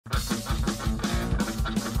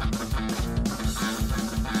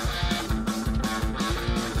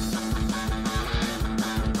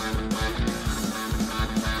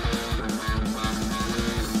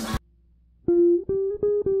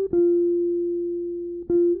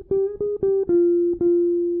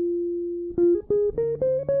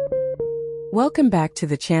Welcome back to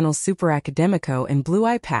the channel Super Academico and Blue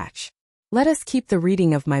Eye Patch. Let us keep the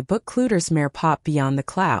reading of my book Cluder's Meire Pop Beyond the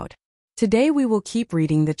Cloud. Today we will keep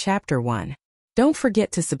reading the chapter 1. Don't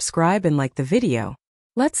forget to subscribe and like the video.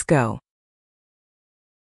 Let's go.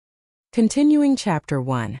 Continuing chapter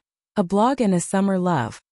 1. A blog and a summer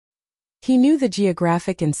love. He knew the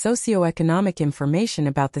geographic and socio-economic information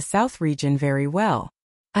about the South region very well.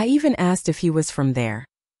 I even asked if he was from there,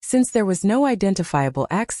 since there was no identifiable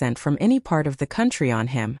accent from any part of the country on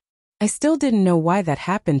him. I still didn't know why that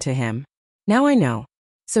happened to him. Now I know.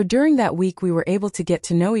 So during that week we were able to get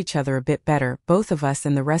to know each other a bit better, both of us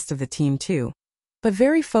and the rest of the team too, but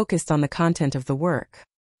very focused on the content of the work.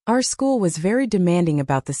 Our school was very demanding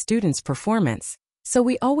about the students' performance, so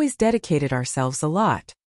we always dedicated ourselves a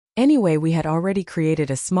lot. Anyway, we had already created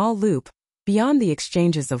a small loop, beyond the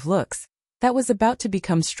exchanges of looks, that was about to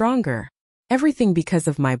become stronger. Everything because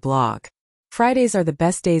of my blog. Fridays are the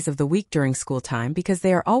best days of the week during school time because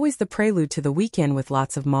they are always the prelude to the weekend with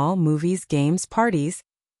lots of mall, movies, games, parties,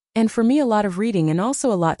 and for me a lot of reading and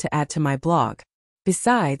also a lot to add to my blog.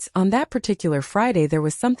 Besides, on that particular Friday there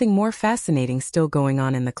was something more fascinating still going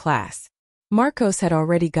on in the class. Marcos had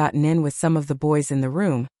already gotten in with some of the boys in the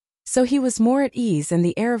room, so he was more at ease and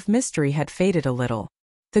the air of mystery had faded a little.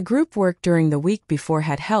 The group work during the week before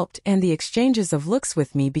had helped and the exchanges of looks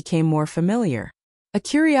with me became more familiar. A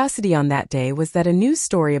curiosity on that day was that a news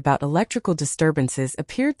story about electrical disturbances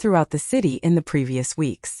appeared throughout the city in the previous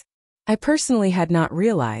weeks. I personally had not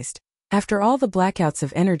realized. After all, the blackouts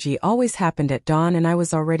of energy always happened at dawn and I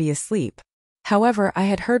was already asleep. However, I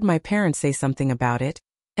had heard my parents say something about it,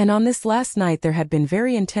 and on this last night there had been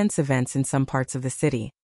very intense events in some parts of the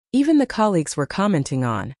city. Even the colleagues were commenting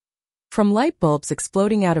on. From light bulbs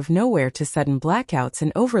exploding out of nowhere to sudden blackouts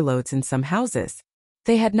and overloads in some houses.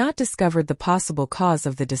 They had not discovered the possible cause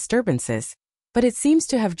of the disturbances, but it seems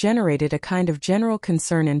to have generated a kind of general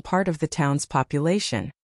concern in part of the town's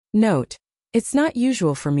population. Note: it's not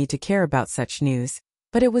usual for me to care about such news,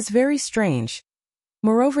 but it was very strange.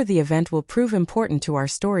 Moreover, the event will prove important to our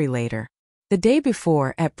story later. The day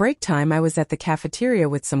before, at break time, I was at the cafeteria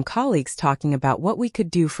with some colleagues talking about what we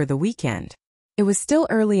could do for the weekend. It was still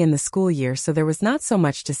early in the school year, so there was not so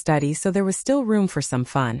much to study, so there was still room for some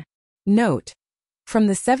fun. Note: from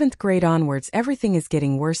the 7th grade onwards everything is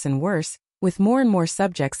getting worse and worse, with more and more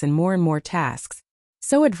subjects and more tasks.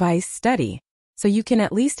 So advice: study, so you can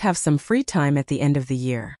at least have some free time at the end of the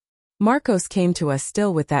year. Marcos came to us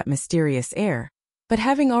still with that mysterious air, but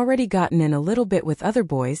having already gotten in a little bit with other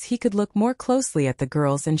boys he could look more closely at the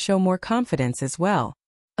girls and show more confidence as well.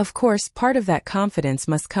 Of course, part of that confidence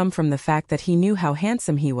must come from the fact that he knew how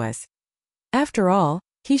handsome he was. After all,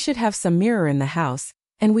 he should have some mirror in the house,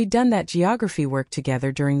 and we'd done that geography work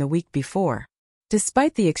together during the week before.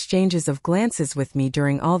 Despite the exchanges of glances with me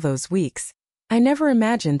during all those weeks, I never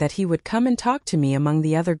imagined that he would come and talk to me among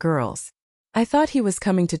the other girls. I thought he was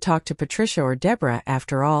coming to talk to Patricia or Deborah.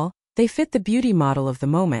 After all, they fit the beauty model of the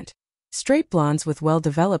moment. Straight blondes with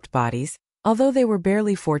well-developed bodies, although they were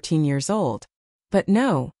barely 14 years old. But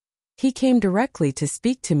no. He came directly to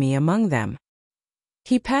speak to me among them.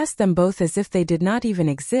 He passed them both as if they did not even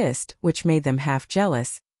exist, which made them half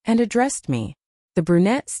jealous, and addressed me. The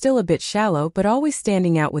brunette, still a bit shallow but always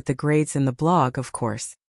standing out with the grades and the blog, of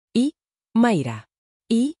course. Meire.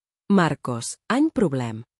 Marcos, ein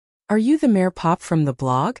Problem. Are you the Meire Pop from the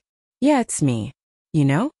blog? Yeah, it's me. You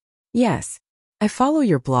know? Yes. I follow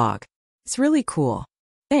your blog. It's really cool.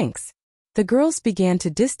 Thanks. The girls began to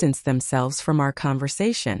distance themselves from our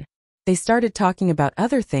conversation. They started talking about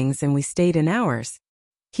other things and we stayed in hours.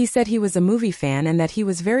 He said he was a movie fan and that he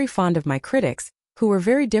was very fond of my critics, who were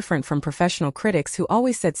very different from professional critics who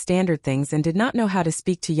always said standard things and did not know how to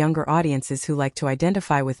speak to younger audiences who like to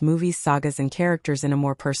identify with movies, sagas and characters in a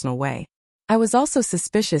more personal way. I was also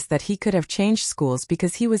suspicious that he could have changed schools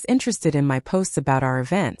because he was interested in my posts about our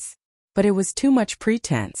events. But it was too much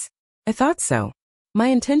pretense. I thought so. My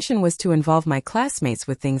intention was to involve my classmates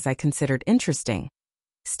with things I considered interesting.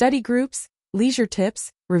 Study groups, leisure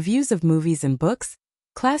tips, reviews of movies and books,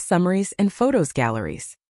 class summaries and photos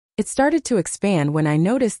galleries. It started to expand when I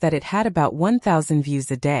noticed that it had about 1,000 views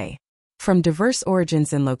a day. From diverse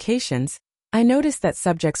origins and locations, I noticed that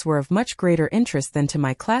subjects were of much greater interest than to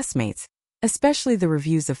my classmates, especially the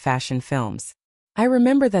reviews of fashion films. I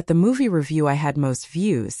remember that the movie review I had most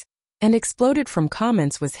views and exploded from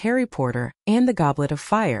comments was Harry Potter and the Goblet of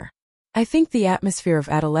Fire. I think the atmosphere of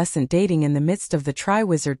adolescent dating in the midst of the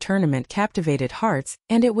Triwizard tournament captivated hearts,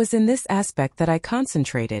 and it was in this aspect that I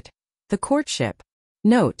concentrated. The courtship.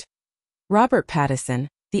 Note: Robert Pattinson,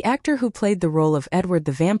 the actor who played the role of Edward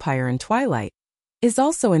the Vampire in Twilight, is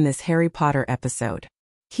also in this Harry Potter episode.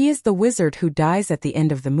 He is the wizard who dies at the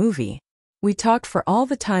end of the movie. We talked for all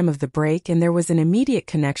the time of the break and there was an immediate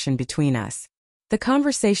connection between us. The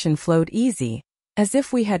conversation flowed easy, as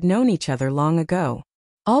if we had known each other long ago.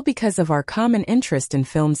 All because of our common interest in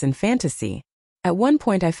films and fantasy. At one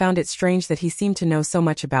point I found it strange that he seemed to know so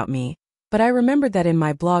much about me, but I remembered that in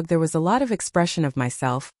my blog there was a lot of expression of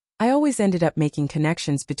myself. I always ended up making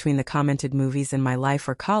connections between the commented movies and my life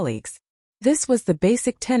or colleagues. This was the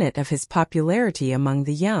basic tenet of his popularity among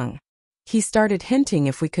the young. He started hinting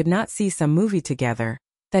if we could not see some movie together,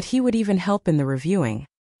 that he would even help in the reviewing.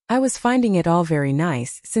 I was finding it all very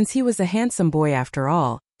nice since he was a handsome boy after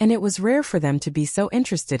all, and it was rare for them to be so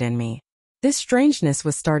interested in me. This strangeness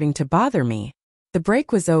was starting to bother me. The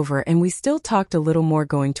break was over and we still talked a little more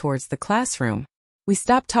going towards the classroom. We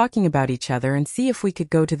stopped talking about each other and see if we could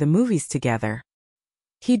go to the movies together.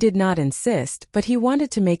 He did not insist, but he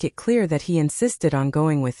wanted to make it clear that he insisted on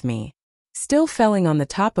going with me. Still feeling on the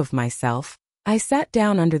top of myself, I sat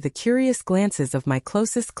down under the curious glances of my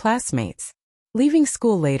closest classmates. Leaving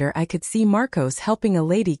school later I could see Marcos helping a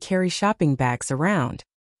lady carry shopping bags around.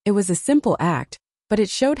 It was a simple act, but it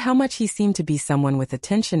showed how much he seemed to be someone with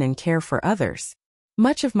attention and care for others.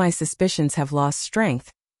 Much of my suspicions have lost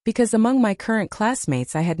strength, because among my current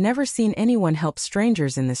classmates I had never seen anyone help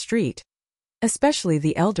strangers in the street, especially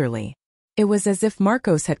the elderly. It was as if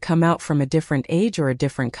Marcos had come out from a different age or a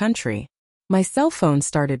different country. My cell phone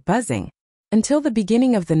started buzzing. Until the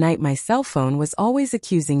beginning of the night my cell phone was always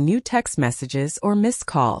accusing new text messages or missed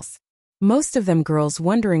calls. Most of them girls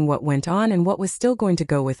wondering what went on and what was still going to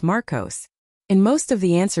go with Marcos. In most of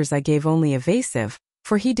the answers I gave only evasive,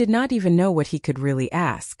 for he did not even know what he could really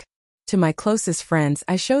ask. To my closest friends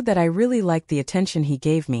I showed that I really liked the attention he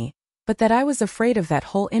gave me, but that I was afraid of that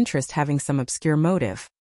whole interest having some obscure motive.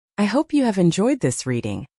 I hope you have enjoyed this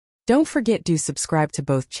reading. Don't forget to subscribe to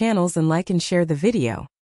both channels and like and share the video.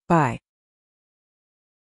 Bye.